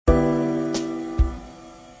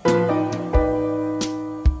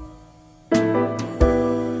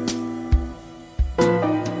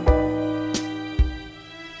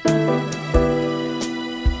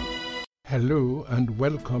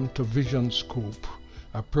welcome to Vision Scope,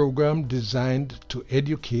 a program designed to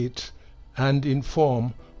educate and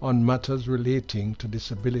inform on matters relating to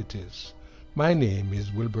disabilities. My name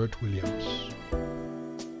is Wilbert Williams.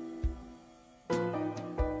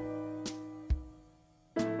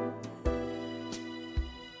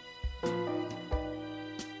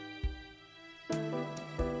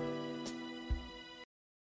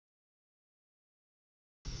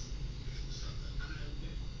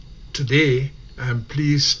 Today, I'm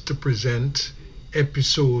pleased to present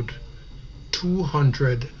episode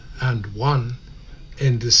 201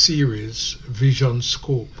 in the series Vision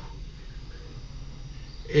Scope.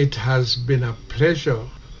 It has been a pleasure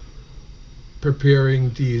preparing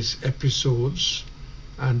these episodes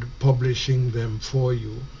and publishing them for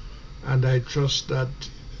you, and I trust that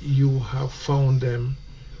you have found them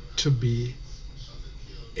to be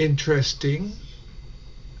interesting,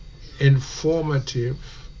 informative,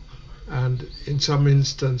 and in some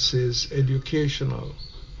instances educational.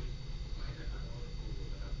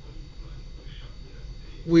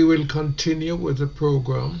 We will continue with the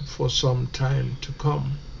program for some time to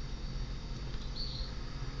come,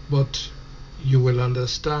 but you will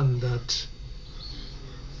understand that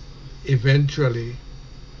eventually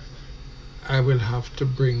I will have to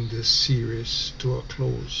bring this series to a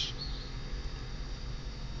close.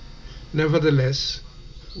 Nevertheless,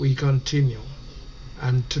 we continue.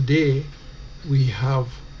 And today we have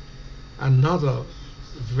another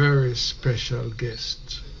very special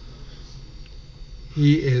guest.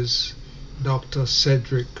 He is Dr.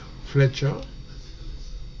 Cedric Fletcher.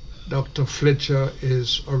 Dr. Fletcher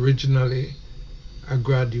is originally a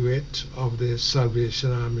graduate of the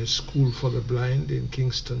Salvation Army School for the Blind in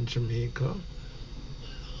Kingston, Jamaica.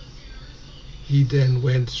 He then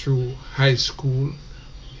went through high school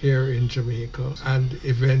here in Jamaica and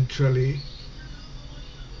eventually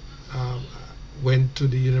went to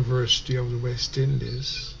the University of the West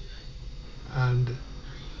Indies and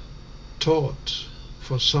taught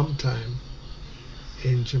for some time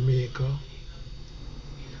in Jamaica.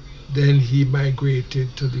 Then he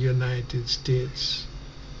migrated to the United States,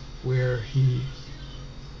 where he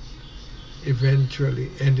eventually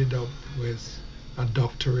ended up with a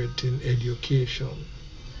doctorate in education.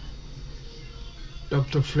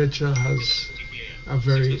 Dr. Fletcher has a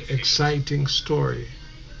very exciting story,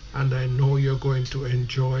 and I know you're going to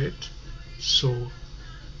enjoy it. So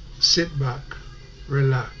sit back,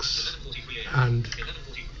 relax, and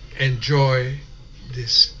enjoy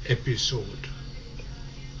this episode.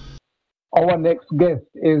 Our next guest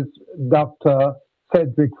is Dr.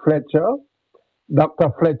 Cedric Fletcher.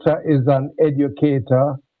 Dr. Fletcher is an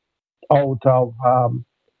educator out of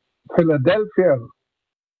Philadelphia,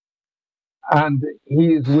 and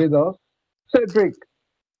he is with us. Cedric,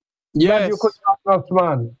 glad you could join us,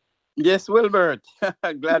 man. Yes, Wilbert.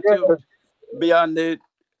 Glad to be on the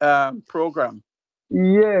program.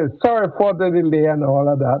 Yes, sorry for the delay and all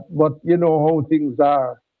of that, but you know how things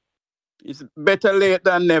are. It's better late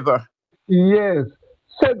than never. Yes.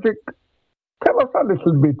 Cedric, tell us a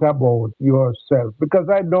little bit about yourself, because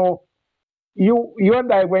I know you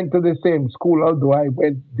and I went to the same school, although I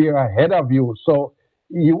went there ahead of you, so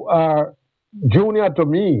you are junior to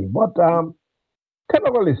me. But tell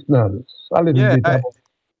our listeners a little bit about.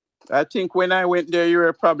 I think when I went there, you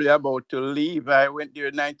were probably about to leave. I went there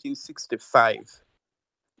in 1965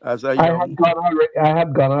 as a young. I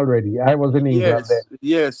had gone already. I was in England then.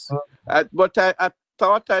 Yes. But I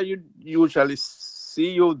thought I would usually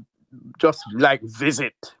see you just like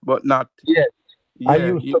visit, but not. Yes. I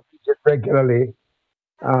used to visit regularly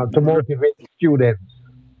to motivate students.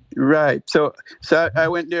 Right. So I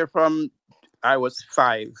went there from I was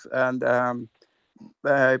 5, and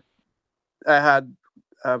I had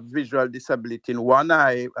a visual disability in one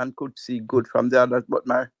eye and could see good from the other, but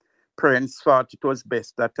my parents thought it was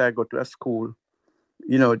best that I go to a school,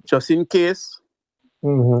 just in case.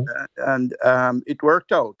 Mm-hmm. And it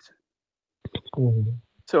worked out. Mm-hmm.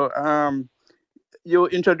 So you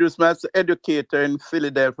introduced me as an educator in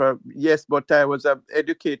Philadelphia. Yes, but I was an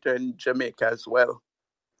educator in Jamaica as well.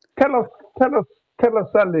 Tell us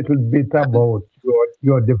a little bit about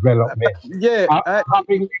your development.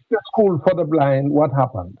 Having reached the school for the blind, what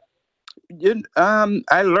happened?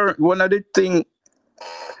 I learned one of the things.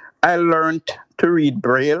 I learned to read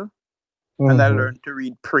Braille, and I learned to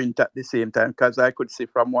read print at the same time because I could see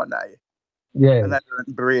from one eye. Yeah. And I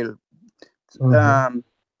learned Braille.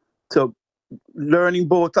 So learning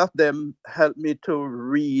both of them helped me to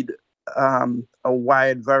read a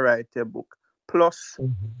wide variety of books. Plus,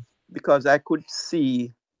 because I could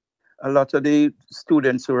see a lot of the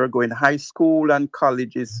students who were going high school and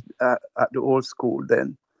colleges at the old school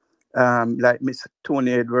then, like Miss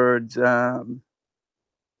Tony Edwards, and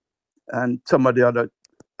some of the other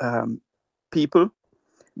people.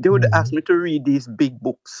 They would ask me to read these big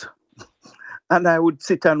books, and I would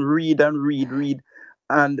sit and read and read,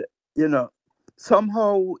 and you know,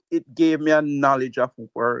 somehow it gave me a knowledge of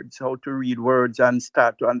words, how to read words and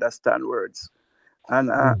start to understand words, and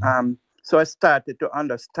so I started to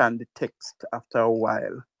understand the text after a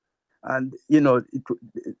while, and the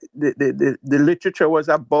literature was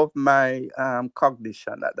above my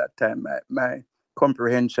cognition at that time, my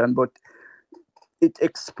comprehension, but it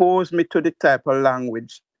exposed me to the type of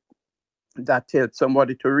language that helped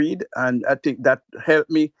somebody to read, and I think that helped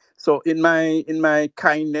me. So in my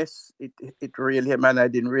kindness, it really helped, and I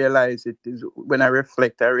didn't realize it. Is when I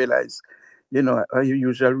reflect, I realize, I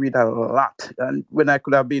usually read a lot, and when I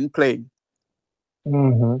could have been playing.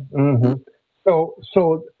 So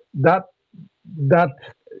that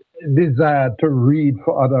desire to read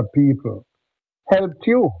for other people helped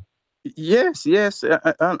you. Yes, yes,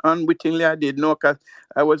 unwittingly I did know, because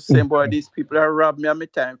I was saying, boy, these people are robbing me of my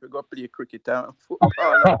time to go play cricket and football.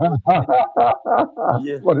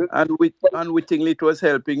 Yeah, unwittingly it was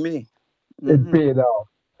helping me. It paid off.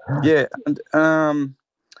 Yeah, and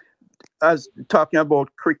as talking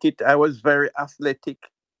about cricket, I was very athletic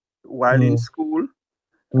while in school.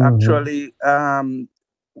 Actually,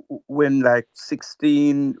 when like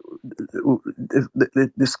 16,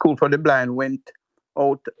 the school for the blind went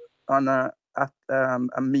out on a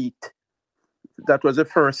meet. That was the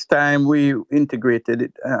first time we integrated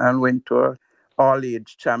it and went to a all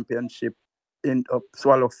age championship in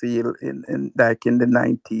Swallowfield in like in the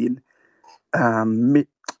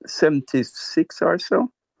 1976 or so,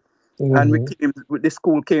 and the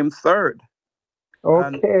school came third.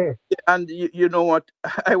 Okay. And you know what?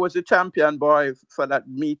 I was a champion boy for that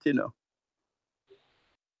meet,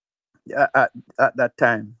 at that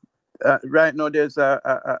time. Right now, there's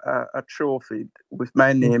a trophy with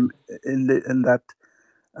my name in that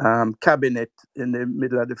cabinet in the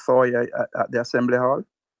middle of the foyer at the Assembly Hall.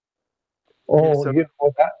 Oh,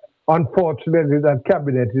 that. Unfortunately, that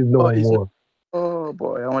cabinet is no more. Oh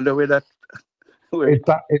boy, I wonder where that.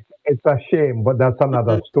 It's a shame, but that's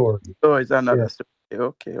another story. Oh, it's another story.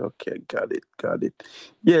 Okay, got it.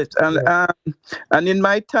 Yes, and in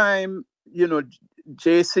my time,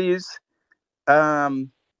 JC's, there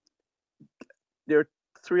are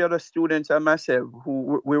three other students and myself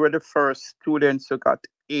who we were the first students who got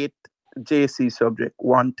 8 JC subject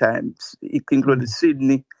one time. It included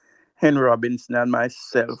Sydney, Henry Robinson, and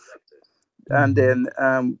myself. And then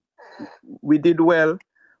we did well.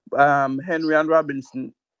 Henry,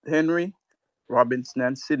 Robinson,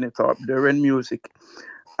 and Sydney Thorpe, they were in music.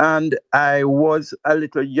 And I was a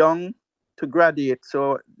little young to graduate,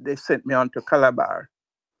 so they sent me on to Calabar.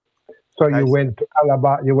 So you went to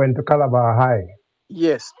Calabar. You went to Calabar High.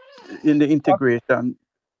 Yes, in the integration.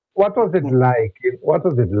 What was it like? What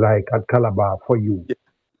was it like at Calabar for you?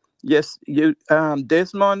 Yes,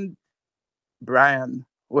 Desmond Bryan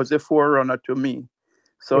was a forerunner to me.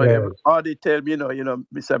 So everybody tell me,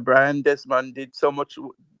 Mr. Brian Desmond did so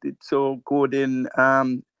good in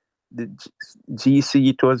the GC.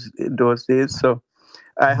 It was in those days. So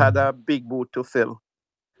I had a big boot to fill.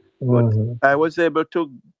 But I was able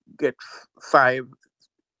to get 5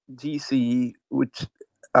 GCE, which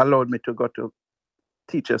allowed me to go to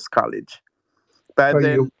Teachers College.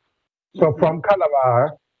 So from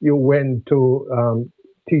Calabar, you went to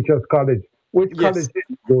Teachers College. Which college did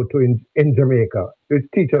you go to in Jamaica? Which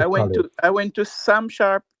Teachers College? I went to Sam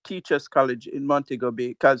Sharp Teachers College in Montego Bay,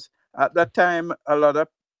 because at that time a lot of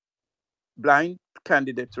blind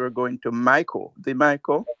candidates were going to the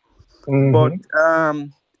MICO. But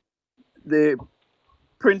the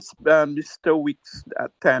principal, Mr. Wicks,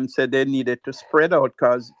 at time said they needed to spread out,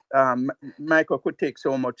 because MICO could take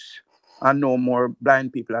so much and no more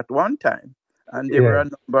blind people at one time. And there were a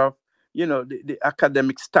number of, the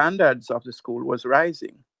academic standards of the school was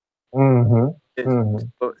rising. So,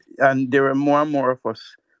 and there were more and more of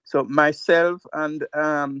us. So myself and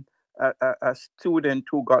a student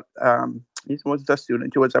who got, he was a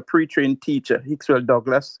student, he was a pre-trained teacher, Hickswell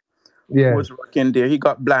Douglas, who was working there. He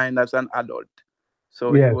got blind as an adult.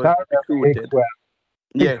 So he was recruited.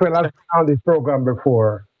 Hickswell has been on this program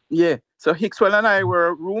before. Yeah. So Hickswell and I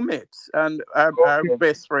were roommates and our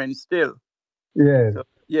best friends still. Yeah. So,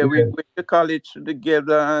 we went to college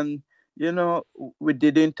together, and we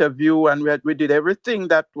did interview, and we did everything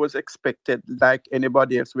that was expected, like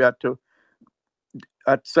anybody else. We had to,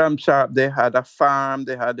 at Sam Sharp, they had a farm,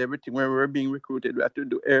 they had everything. When we were being recruited, we had to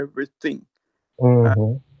do everything. I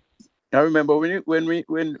remember when we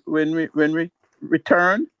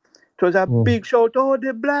returned It was a big shout, oh,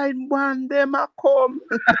 the blind one, them a come.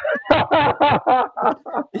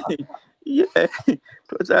 Yeah, it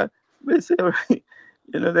was a, we say,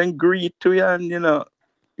 then greet to you, and, it was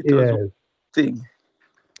Yes. thing.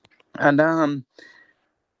 And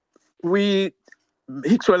we,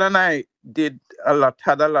 Hickswell and I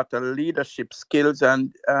had a lot of leadership skills,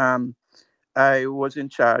 and I was in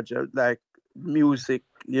charge of like music,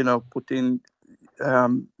 putting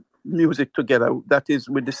music together. That is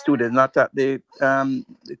with the students, not at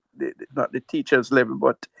not the teachers level,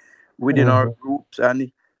 but within our groups.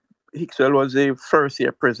 And Hickswell was the first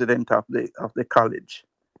year president of the college.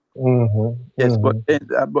 Yes, but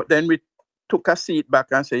then we took a seat back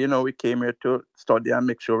and said, we came here to study and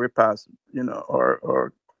make sure we pass,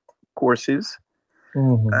 our courses.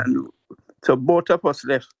 And so both of us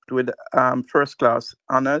left with first class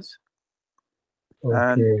honors.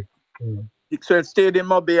 Okay. And Hickswell stayed in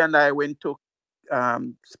Mobay, and I went to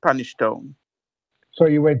Spanish Town. So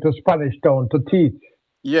you went to Spanish Town to teach?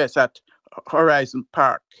 Yes, at Horizon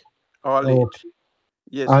Park, all age.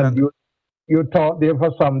 Yes, and you taught there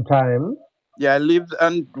for some time? Yeah, I lived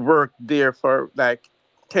and worked there for like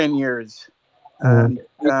 10 years. And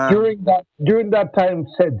during that time,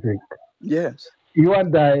 Cedric, yes, you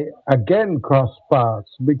and I again crossed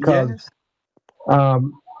paths because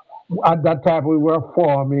at that time we were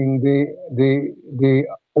forming the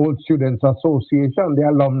Old Students Association, the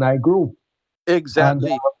alumni group.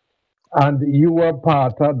 Exactly. And you were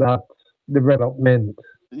part of that development.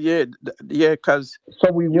 Yeah, because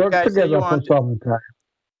so we worked together for some time.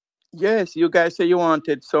 Yes, you guys say you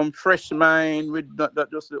wanted some fresh mind with not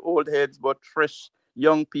just the old heads, but fresh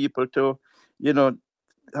young people to,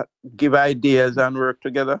 give ideas and work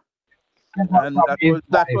together. And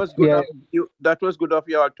that was good of you. That was good of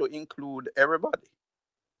you all to include everybody.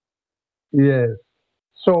 Yes.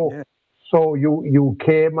 So you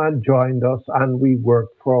came and joined us, and we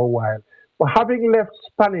worked for a while. But having left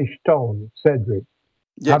Spanish Town, Cedric,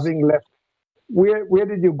 having left, where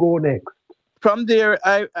did you go next? From there,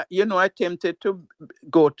 I attempted to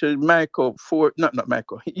go to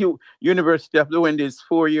University of the Wendy's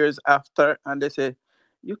 4 years after, and they said,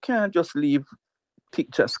 you can't just leave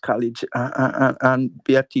Teachers College and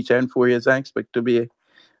be a teacher in 4 years. I expect to be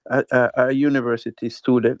a university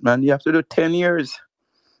student, man. You have to do 10 years.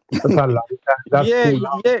 That's a long time.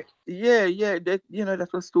 Yeah. That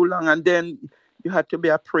was too long. And then you had to be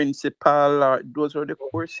a principal, or those were the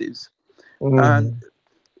courses. And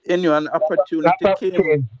an opportunity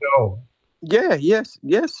came. Yes.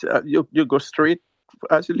 You go straight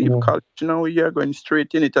as you leave college. You're going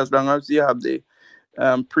straight in it as long as you have the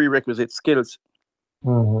prerequisite skills.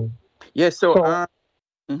 Yes. So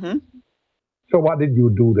what did you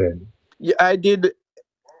do then? Yeah, I did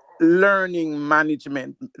learning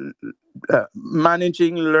management,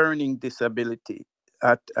 managing learning disability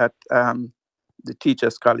at the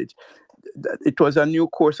Teachers College. It was a new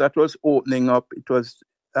course that was opening up. It was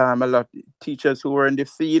a lot of teachers who were in the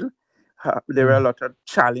field. There were a lot of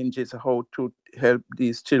challenges how to help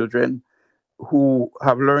these children who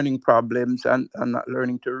have learning problems and not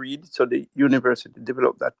learning to read. So the university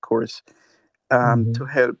developed that course to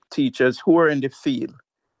help teachers who are in the field.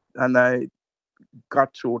 And I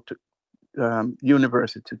got through to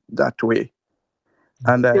university that way.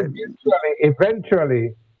 And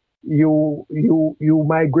eventually you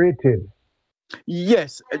migrated.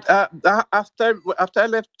 Yes. After I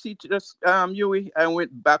left Teachers UWI, I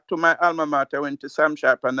went back to my alma mater. I went to Sam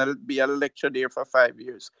Sharp, and I'll be a lecturer there for 5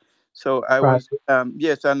 years. So I was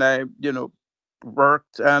and I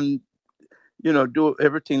worked and do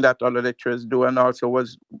everything that other lecturers do, and also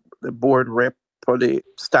was the board rep for the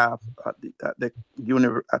staff at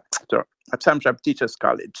Sam Sharp Teachers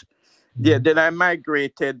College. Yeah. Then I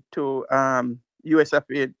migrated to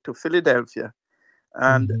USFA to Philadelphia,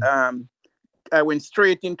 and I went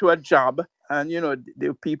straight into a job, and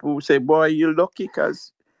the people say, "Boy, you're lucky,"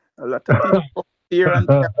 because a lot of people here and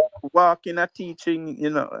there walking and teaching.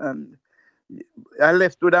 And I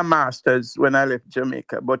left with a master's when I left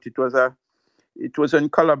Jamaica, but it was in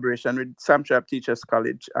collaboration with Sam Sharp Teachers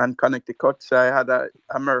College and Connecticut. So I had an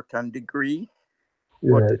American degree.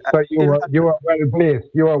 Yeah. So you were well placed.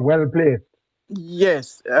 You were well placed.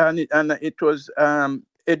 Yes, and it was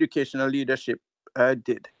educational leadership I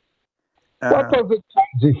did. What was the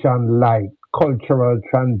transition like? Cultural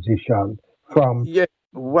transition from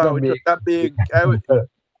wow, it was a big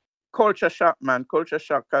culture shock, man. Culture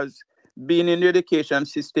shock, because being in the education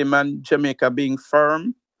system and Jamaica being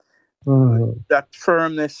firm, that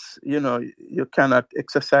firmness, you cannot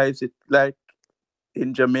exercise it like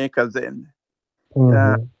in Jamaica then.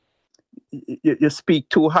 you speak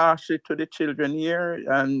too harshly to the children here,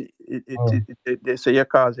 and they say you're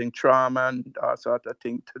causing trauma and all sort of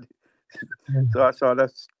thing to the, so all sort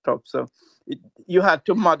of stuff. So you had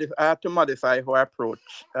to modify. I had to modify how I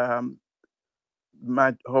approach how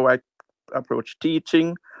I approach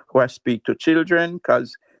teaching, how I speak to children,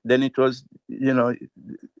 because then it was,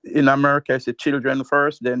 in America it's the children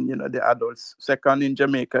first, then the adults second. In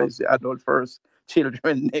Jamaica is the adult first,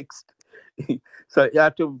 children next. So you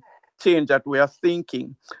have to change that way of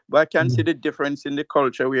thinking. But I can see the difference in the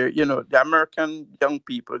culture where, the American young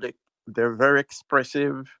people, they're very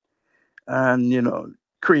expressive and,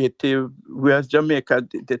 creative, whereas Jamaica,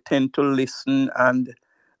 they tend to listen and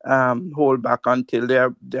hold back until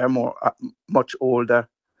they're more much older.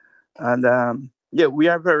 And we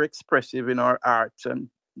are very expressive in our arts and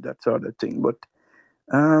that sort of thing. But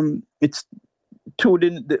it's too.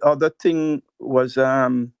 The other thing was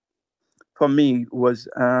for me was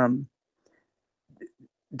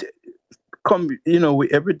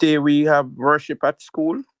every day we have worship at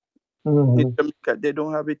school. In Jamaica, they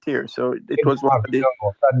don't have it here, so it was a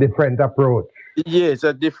different approach. Yes,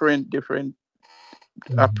 a different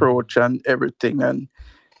approach and everything. And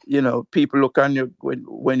people look on you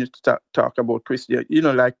when you talk about Christian.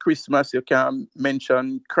 Like Christmas, you can't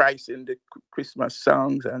mention Christ in the Christmas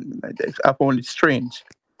songs, and I found it strange.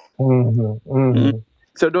 So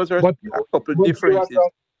those are a couple of differences.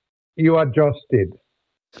 You adjusted.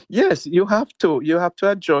 Yes, you have to. You have to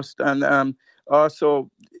adjust, and also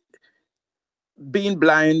being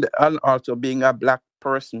blind and also being a black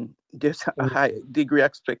person. There's a high degree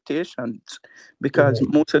expectations because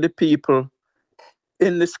most of the people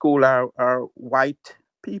in the school are white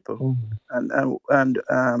people, and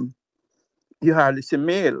you hardly see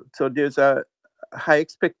male. So there's a high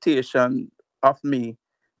expectation of me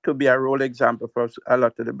to be a role example for a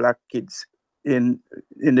lot of the black kids in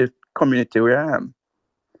the community where I am,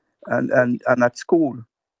 and at school.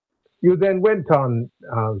 You then went on,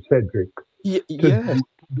 Cedric, Yes.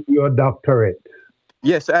 do your doctorate.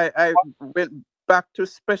 Yes, I went back to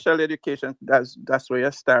special education. That's where I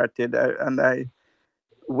started, and I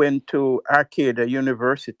went to Arcadia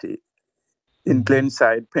University in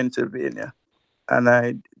Glenside, Pennsylvania, and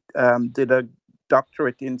I did a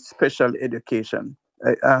doctorate in special education.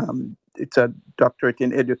 It's a doctorate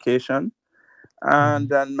in education, and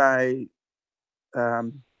then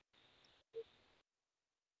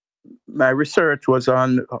my research was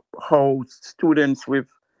on how students with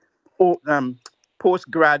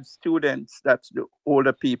post-grad students, that's the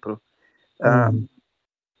older people, how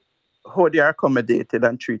they are accommodated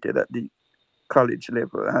and treated at the college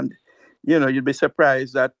level. And, you'd be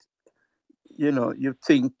surprised that, you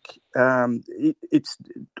think it's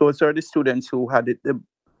those are the students who had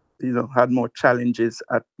had more challenges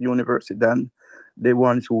at university than the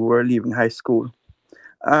ones who were leaving high school.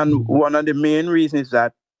 And one of the main reasons is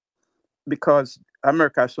that because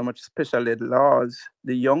America has so much special ed laws,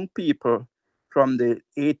 the young people from the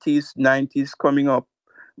 80s, 90s coming up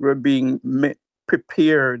were being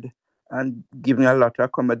prepared and given a lot of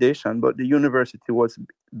accommodation, but the university was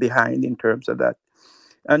behind in terms of that.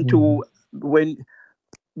 And when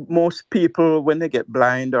most people, when they get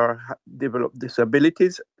blind or develop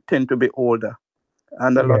disabilities, tend to be older.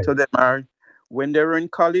 And a lot of them are, when they were in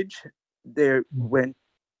college, they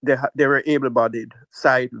were able-bodied,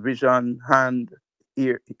 sight, vision, hand,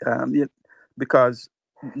 ear, because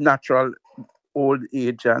natural old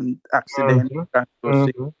age and accident.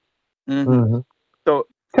 So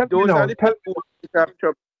those are the people who have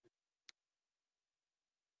trouble.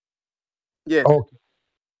 Yes. Okay.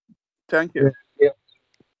 Thank you. Yes.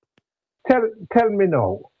 Tell me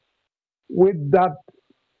now, with that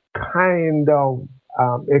kind of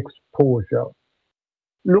exposure,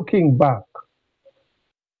 looking back,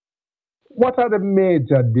 what are the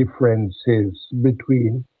major differences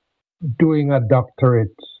between doing a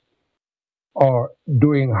doctorate or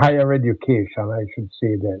doing higher education, I should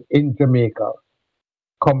say then, in Jamaica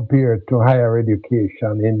compared to higher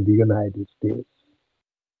education in the United States?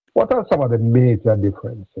 What are some of the major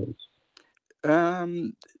differences?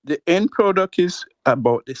 The end product is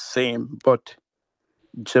about the same, but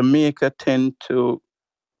Jamaica tend to,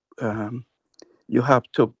 you have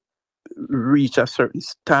to reach a certain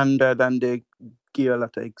standard, and they give a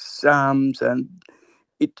lot of exams, and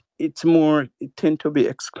it tend to be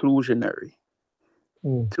exclusionary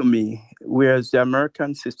to me, whereas the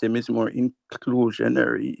American system is more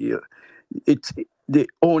inclusionary. It's the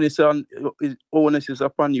onus is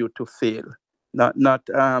upon you to fail, not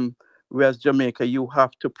whereas Jamaica, you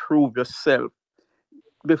have to prove yourself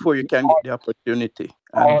before you can get the opportunity.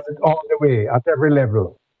 All the way, at every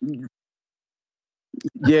level.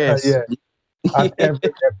 Yes. Yeah, at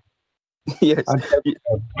every Yes. at every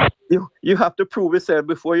You have to prove yourself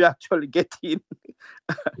before you actually get in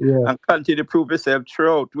yeah. and continue to prove yourself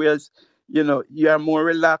throughout. Whereas, you are more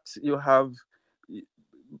relaxed, you have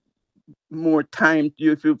more time.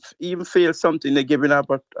 If you even fail something, they give you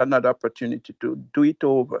another opportunity to do it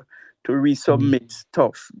over, to resubmit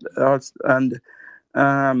stuff. And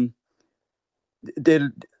um, they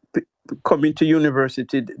coming to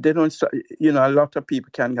university, they don't start, a lot of people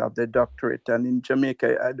can have their doctorate, and in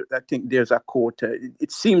Jamaica, I think there's a quota.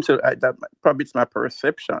 It seems that probably it's my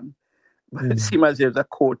perception, but it seems as there's a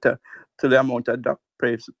quota to the amount of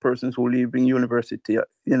persons who leave in university,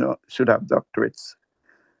 should have doctorates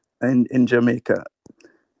in Jamaica.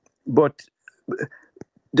 But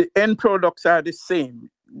the end products are the same.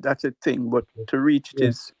 That's a thing, but to reach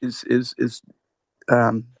it is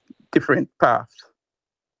different paths.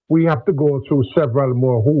 We have to go through several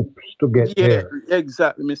more hoops to get Yeah, there.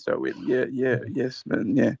 exactly, Mr. Will. Yeah, yes,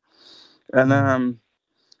 man, yeah. And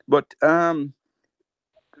but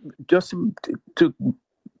just to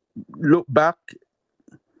look back,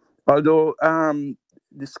 although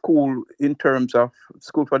the school, in terms of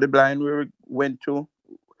school for the blind we went to,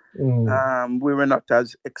 we were not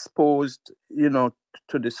as exposed,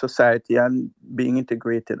 to the society and being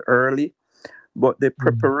integrated early. But the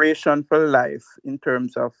preparation for life in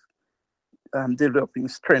terms of developing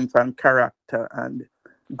strength and character and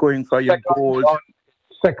going for your Second, goals.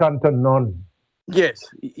 second to none. Yes,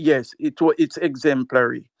 it's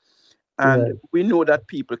exemplary, and Yes. we know that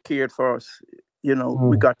people cared for us.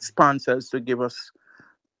 We got sponsors to give us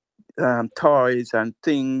toys and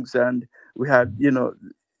things, and we had,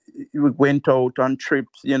 we went out on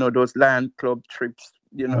trips, those land club trips,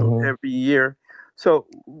 every year. So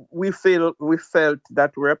we felt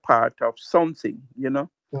that we're part of something.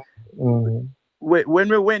 When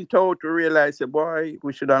we went out, we realized, boy,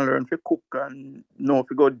 we should have learned to cook and know if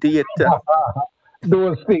we go date.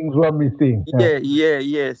 Those things were missing.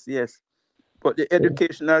 Yes. But the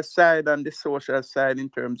educational side and the social side, in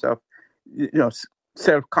terms of,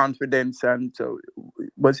 self confidence, and so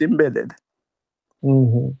was embedded,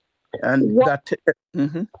 Mhm. and What? that.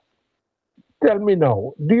 Mhm. Tell me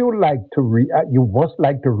now, do you like to read? You must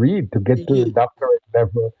like to read to get to the Ye- doctorate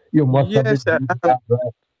level. You must have been Yes, reading that,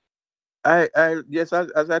 right? yes,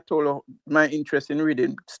 as I told you, my interest in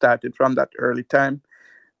reading started from that early time,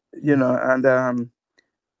 and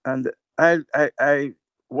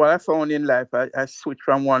what I found in life, I switched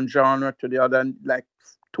from one genre to the other. And like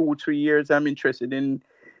 2 3 years, I'm interested in,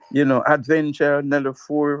 adventure. Another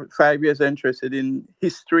 4 5 years, interested in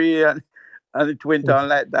history, and it went on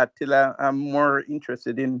like that till I'm more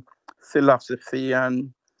interested in philosophy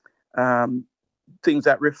and um, things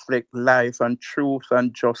that reflect life and truth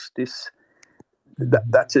and justice.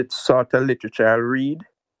 That's it, sort of literature I read,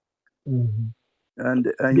 Mhm. and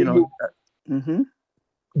Do you mhm.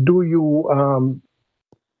 do you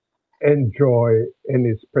enjoy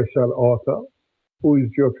any special author? Who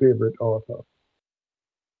is your favorite author?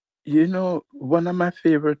 One of my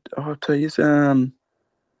favorite authors is um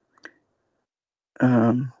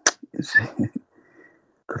is-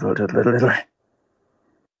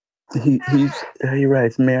 he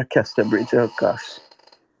writes Mayor Casterbridge. Oh gosh,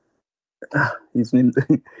 his name.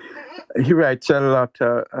 He writes a lot.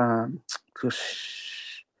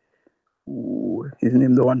 Gosh, his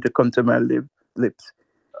name don't want to come to my lips.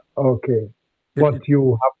 Okay, It- but it-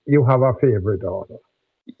 you have a favorite author.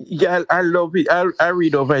 yeah, I love it. I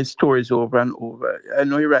read over his stories over and over. I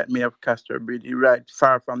know he write Mayor of Casterbridge. He write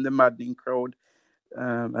Far from the Maddening Crowd.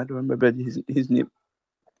 I don't remember his name.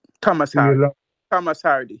 Thomas Do you Hardy. love Thomas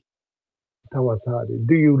Hardy. Thomas Hardy?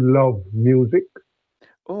 Do you love music?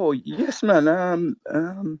 Oh yes, man.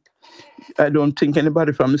 I don't think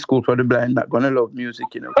anybody from the school for the blind not gonna love music.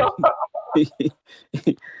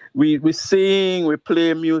 We sing, we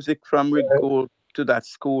play music from we go to that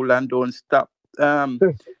school and don't stop. Um,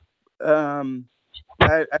 um,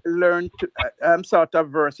 I learned to. I'm sort of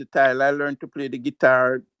versatile. I learned to play the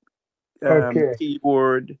guitar, Okay.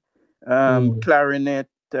 keyboard, Mm. clarinet,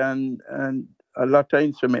 and a lot of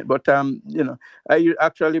instrument. But I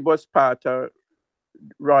actually was part of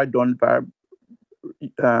Roy Dunbar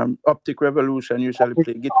Optic Revolution. Usually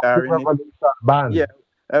play The guitar in it. Revolution Yeah, Band.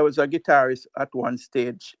 I was a guitarist at one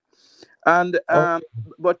stage, and Oh,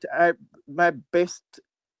 but my best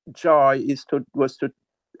joy was to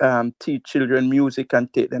teach children music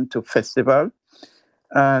and take them to festival,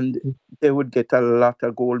 and they would get a lot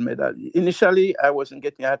of gold medal. Initially, I wasn't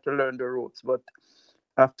getting. I had to learn the ropes, but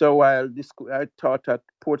after a while, I taught at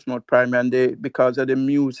Portsmouth Primary, and because of the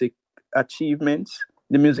music achievements,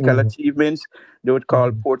 the musical Mm-hmm. achievements. They would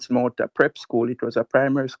call Mm-hmm. Portsmouth a prep school. It was a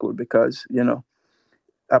primary school because,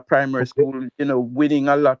 a primary Okay. school, winning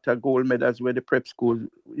a lot of gold medals where the prep school,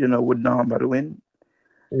 would normally win.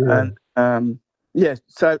 Yeah. And yes,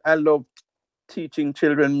 so I love teaching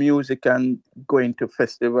children music and going to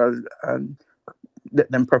festivals and let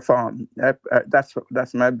them perform.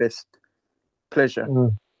 That's my best pleasure.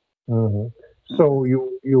 Mm-hmm. Mm. So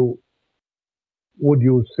you would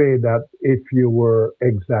you say that if you were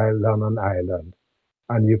exiled on an island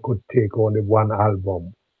and you could take only one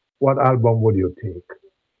album, what album would you take?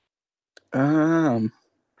 Um,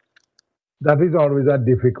 That is always a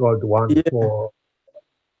difficult one yeah, for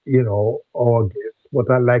our guests, but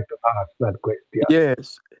I like to ask that question.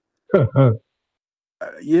 yes.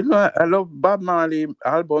 I love Bob Marley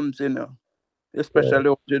albums, Yeah. especially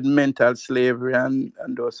with mental slavery and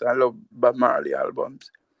those. I love Bob Marley albums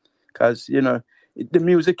because the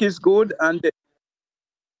music is good and then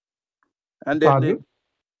Pardon?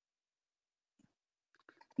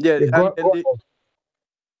 yeah Yeah, and then go ahead.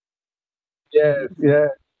 Yes, yeah.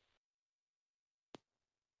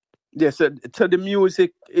 yes. So the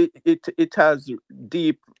music it has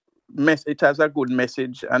deep it has a good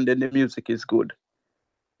message, and then the music is good.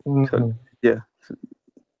 So Hmm. yeah, so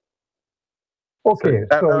Okay,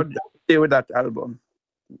 I so would stay with that album.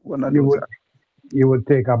 One of you those. would you would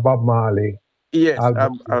take a Bob Marley Yes,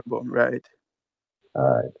 album. album, right? All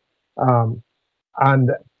right. Um,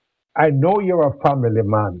 and I know you're a family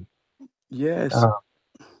man. Yes, Uh,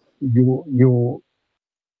 you you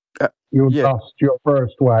uh, you yes, lost your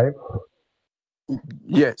first wife,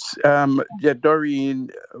 yes. Yeah, Doreen.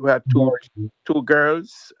 We had Dorothy. two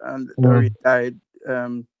girls, and Doreen Mm, died.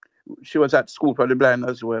 Um, she was at school for the blind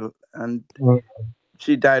as well, and mm,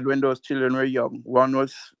 she died when those children were young. One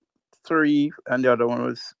was 3, and the other one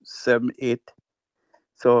was 7, 8.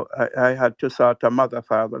 So I had to sort of mother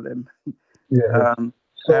father them. yes. Um,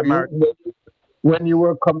 I So married. when you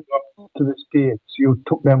were coming up to the States, you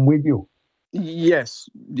took them with you. Yes,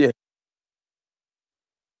 yes,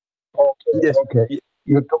 Okay, yes, okay.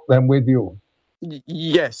 You took them with you.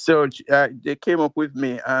 yes. So they came up with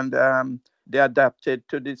me, and they adapted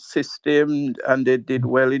to the system, and they did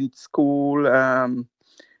well in school.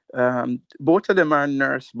 Both of them are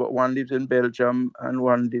nurse, but one lives in Belgium and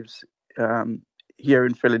one lives um, here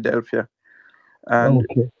in Philadelphia. And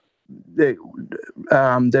Okay. they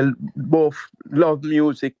they both love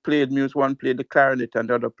music, played music. One played the clarinet, and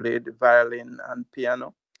the other played the violin and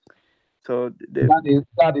piano. So they,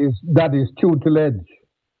 That is tutelage.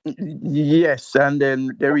 yes, and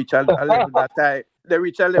then they reach a level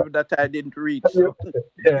that I didn't reach. So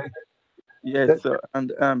Yeah. yes, That, so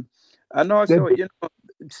and that, also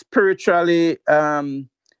spiritually I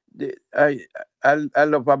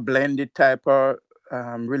love a blended type of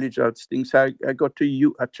religious things. I go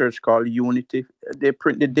to a church called Unity. They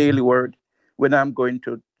print the daily word when I'm going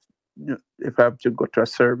to if I have to go to a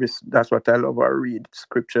service. That's what I love. I read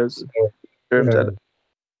scriptures terms yeah. of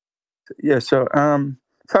yeah. So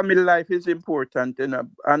family life is important,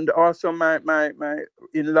 and also my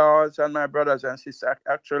in-laws and my brothers and sisters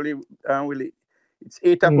actually really it's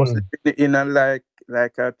 8 of us Mm. living in a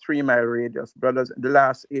like a 3 mile radius. Brothers, the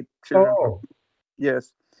last 8 children from Oh,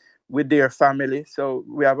 yes with their family, so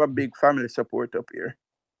we have a big family support up here.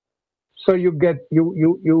 so you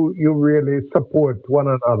really support one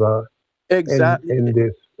another Exactly. in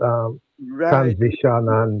this Right. transition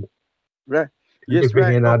and Right. Yes. living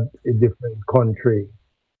Right. in No. a different country.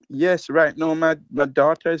 Yes. Right. No. My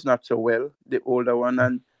daughter is not so well. The older one,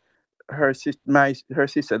 and her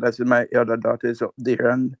sister, that's my other daughter, is up there,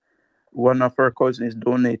 and one of her cousins is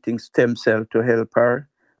donating stem cell to help her,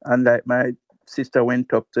 and like my sister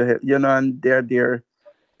went up to help, and they're there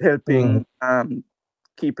Mm. helping,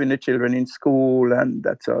 keeping the children in school and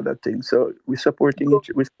that sort of thing. So we support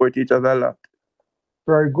each other a lot.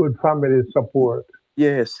 Very good family support.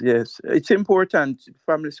 Yes, yes, it's important.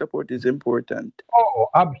 Family support is important. Oh,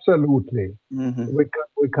 absolutely. Hmm.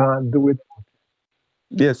 We can't do it.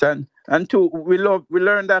 Yes, and two, we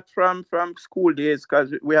learn that from school days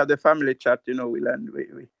because we have the family chat. We learn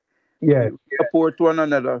Yes. we support one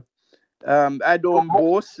another. I don't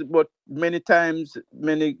boast, but many times,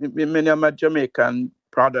 many of my Jamaican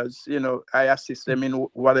brothers, I assist them in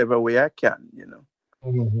whatever way I can.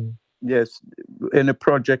 Mhm. Yes, in a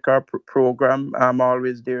project or program, I'm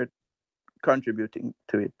always there contributing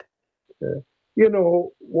to it. Yeah.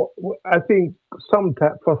 I think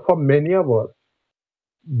sometimes for many of us,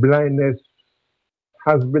 blindness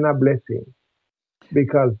has been a blessing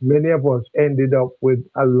because many of us ended up with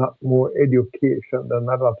a lot more education than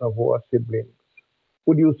a lot of our siblings.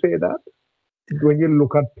 Would you say that? When you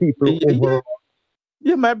look at people Yeah, overall?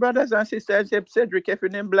 Yeah, my brothers and sisters said, Cedric, if you're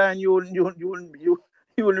not blind, you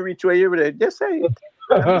will reach where you're at. They say it.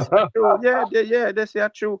 And they say true. They say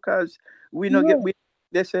it true because we not Yeah, get we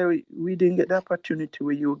they say we didn't get the opportunity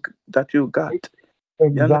that you got.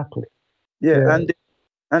 You know? exactly. Yeah, Yeah.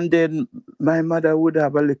 and then my mother would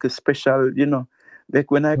have a little special, like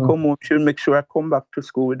when I come home, she'll make sure I come back to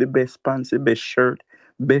school with the best pants, the best shirt,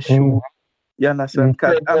 best Mm-hmm. shoes. You understand?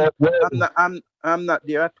 Because Mm-hmm. I'm not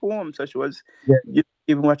there at home, so she was Yeah.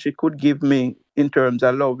 giving what she could give me in terms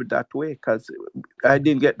of love that way. Because I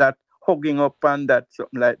didn't get that hugging up and that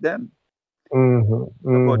something like them. Mm-hmm.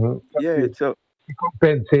 But Mm-hmm. yeah, so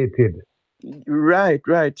Compensated.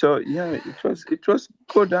 right. So yeah, it was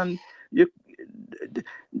good, and you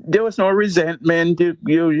there was no resentment.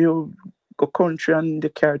 You go country and they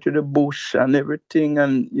carry to the bush and everything,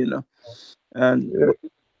 and and Yeah. but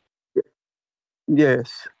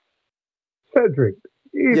yes, Cedric,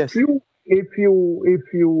 if yes,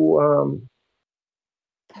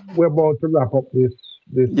 we're about to wrap up this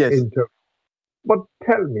yes, interview, but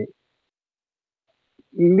tell me,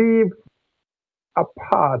 leave a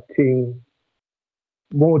parting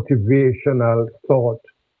motivational thought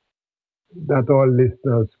that our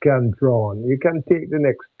listeners can draw on. You can take the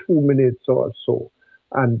next 2 minutes or so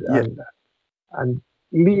and yeah, and and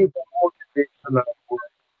leave a motivational word.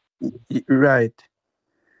 right.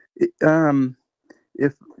 Um,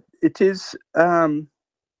 if it is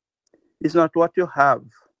it's not what you have,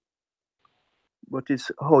 but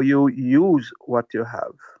it's how you use what you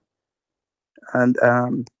have, and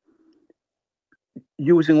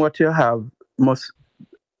using what you have must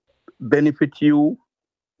benefit you,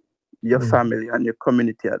 your Mm, family, and your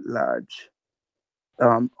community at large.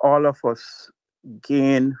 All of us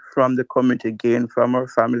gain from the community, gain from our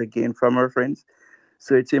family, gain from our friends.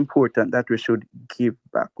 So it's important that we should give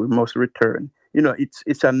back. We must return.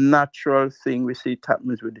 It's a natural thing. We see it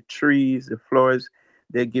happens with the trees, the flowers.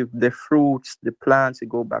 They give the fruits, the plants. They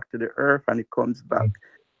go back to the earth, and it comes back. mm,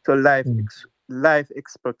 So mm, life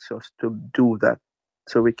expects us to do that,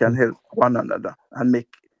 so we can mm. help one another and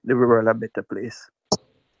make the world a better place.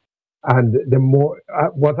 And the more,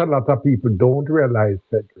 what a lot of people don't realize,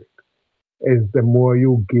 Cedric, is the more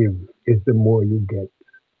you give, is the more you get.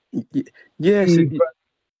 Y- y- Yes, Even,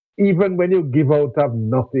 even when you give out of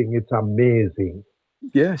nothing, it's amazing.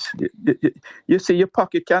 yes. You see, your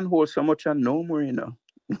pocket can hold so much and no more.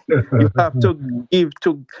 You have to give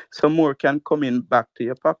to some more can come in back to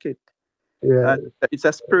your pocket. Yeah. And it's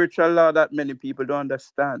a spiritual law that many people don't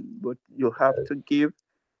understand, but you have to give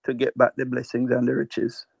to get back the blessings and the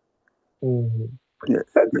riches. Mhm. Yeah,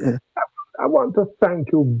 Cedric, yeah, I want to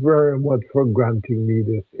thank you very much for granting me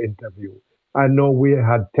this interview. I know we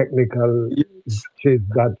had technical yes, glitches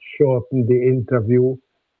that shortened the interview,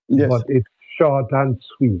 yes, but it's short and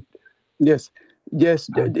sweet. yes, yes.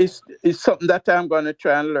 And, This is something that I'm going to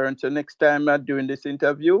try and learn. So next time I'm doing this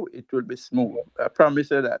interview, it will be smooth. I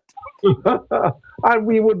promise you that. and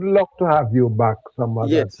we would love to have you back some other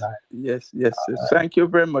Yes, time. yes. Thank you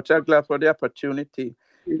very much. I'm glad for the opportunity.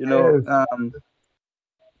 You know,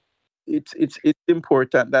 Yes, it's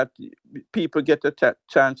important that people get a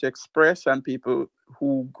chance to express, and people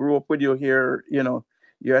who grew up with you hear your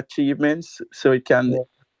achievements, so it can yes.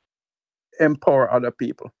 empower other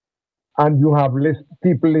people. And you have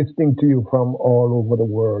people listening to you from all over the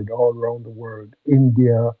world, all around the world.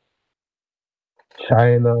 India,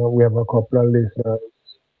 China, we have a couple of listeners.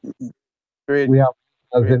 Great, We have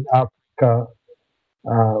us great. in Africa.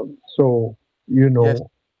 So, you Yes, know,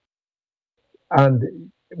 and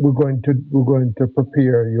we're going to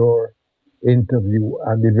prepare your interview,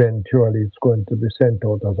 and eventually it's going to be sent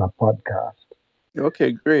out as a podcast.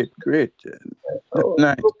 okay, great. That's So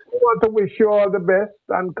nice. we want to wish you all the best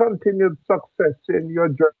and continued success in your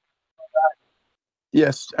journey.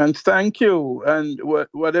 Yes, and thank you. And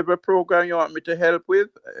whatever program you want me to help with,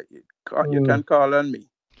 you Mm, can call on me.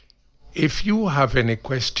 If you have any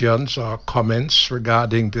questions or comments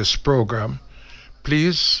regarding this program,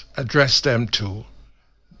 please address them to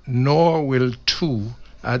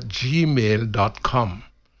norwill2@gmail.com.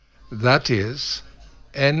 That is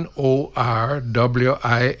NORWILL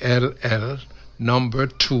number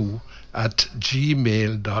 2 at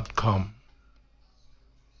gmail.com.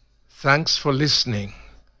 Thanks for listening.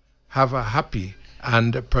 Have a happy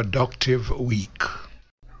and productive week.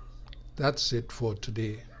 That's it for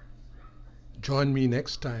today. Join me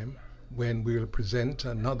next time when we'll present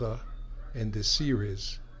another in the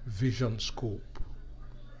series Vision Scope.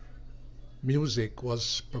 Music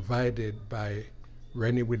was provided by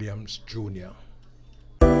Rennie Williams Jr.